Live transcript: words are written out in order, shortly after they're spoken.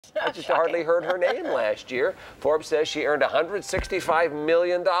I just hardly heard her name last year. Forbes says she earned $165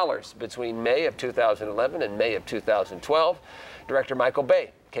 million between May of 2011 and May of 2012. Director Michael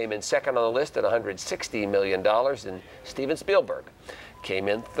Bay came in second on the list at $160 million, and Steven Spielberg came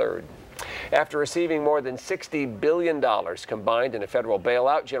in third. After receiving more than $60 billion combined in a federal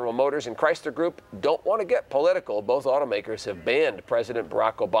bailout, General Motors and Chrysler Group don't want to get political. Both automakers have banned President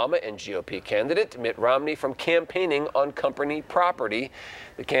Barack Obama and GOP candidate Mitt Romney from campaigning on company property.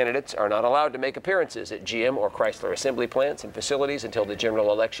 The candidates are not allowed to make appearances at GM or Chrysler assembly plants and facilities until the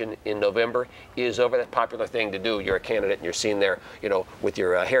general election in November is over. That's a popular thing to do. You're a candidate and you're seen there, with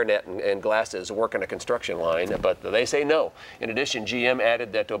your hairnet and glasses working a construction line, but they say no. In addition, GM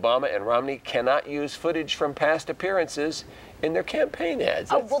added that Obama and Romney cannot use footage from past appearances in their campaign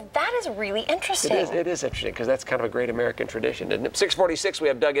ads. Oh, well, that is really interesting. It is interesting, because that's kind of a great American tradition, isn't it? 6:46, we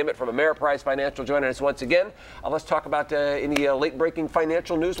have Doug Emmett from Ameriprise Financial joining us once again. Let's talk about any late-breaking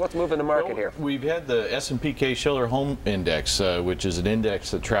financial news. What's moving the market here? We've had the S&P Case-Shiller Home Index, which is an index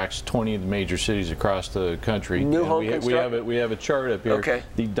that tracks 20 of the major cities across the country. New home construction? We have a chart up here. Okay.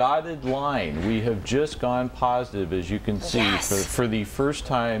 The dotted line, we have just gone positive, as you can see, yes, for the first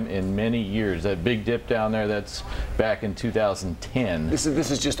time in many years. That big dip down there, that's back in 2010. This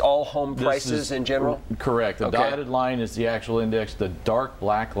is just all home prices in general? Correct. The dotted line is the actual index. The dark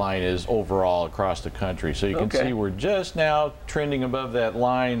black line is overall across the country. So you can see we're just now trending above that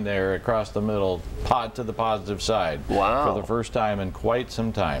line there across the middle, to the positive side. Wow. For the first time in quite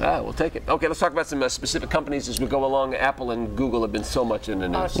some time. We'll take it. Okay, let's talk about some specific companies as we go along. Apple and Google have been so much in the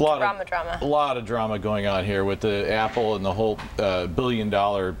news. A lot of drama going on here with the Apple and the whole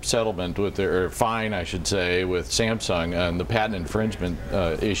billion-dollar settlement with their fine, I should say, with Samsung and the patent infringement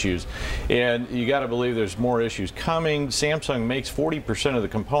issues. And you got to believe there's more issues coming. Samsung makes 40% of the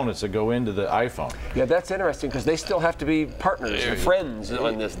components that go into the iPhone. Yeah, that's interesting, because they still have to be partners and friends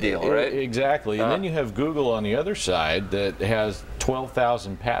on this deal, right? Exactly. And then you have Google on the other side that has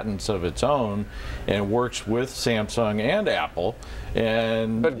 12,000 patents of its own and works with Samsung and Apple.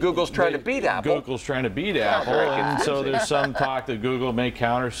 But Google's trying to beat Apple. Google's trying to beat Apple, and so there's some talk that Google may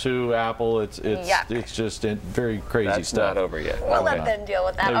countersue Apple. It's just very crazy That's stuff. Not over yet. We'll let them deal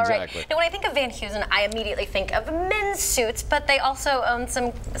with that. Exactly. All right. Now, when I think of Van Heusen, I immediately think of men's suits, but they also own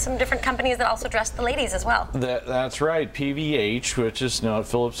some different companies that also dress the ladies as well. That's right. PVH, which is now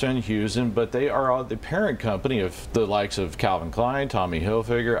Phillips Van Heusen, but they are the parent company of the likes of Calvin Klein, Tommy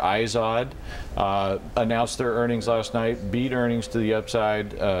Hilfiger, Izod. Announced their earnings last night, beat earnings to the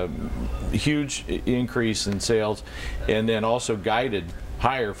upside, huge increase in sales, and then also guided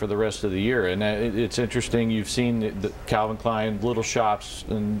higher for the rest of the year. And it's interesting, you've seen the Calvin Klein little shops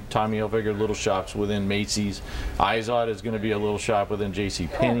and Tommy Hilfiger little shops within Macy's. Izod is going to be a little shop within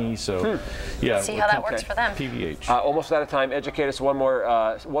JCPenney. So yeah, see how that works for them. PVH. Almost out of time. Educate us one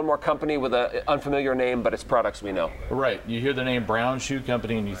more company with an unfamiliar name, but it's products we know. Right. You hear the name Brown Shoe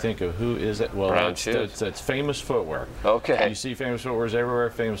Company and you think of who is it? Well, that's Famous Footwear. Okay. You see Famous Footwears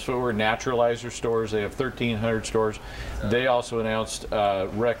everywhere. Famous Footwear, Naturalizer stores. They have 1,300 stores. They also announced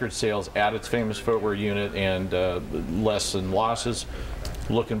record sales at its Famous Footwear unit and less than losses.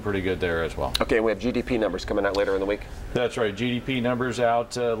 Looking pretty good there as well. Okay, we have GDP numbers coming out later in the week. That's right. GDP numbers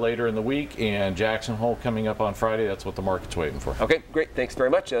out later in the week, and Jackson Hole coming up on Friday. That's what the market's waiting for. Okay, great. Thanks very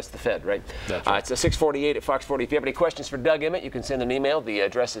much. That's the Fed, right? That's right. It's 6:48 at Fox 40. If you have any questions for Doug Emmett, you can send an email. The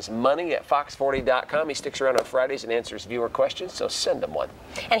address is money@fox40.com. He sticks around on Fridays and answers viewer questions, so send him one.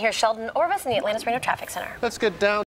 And here's Sheldon Orvis in the Atlantis Reno Traffic Center. Let's get down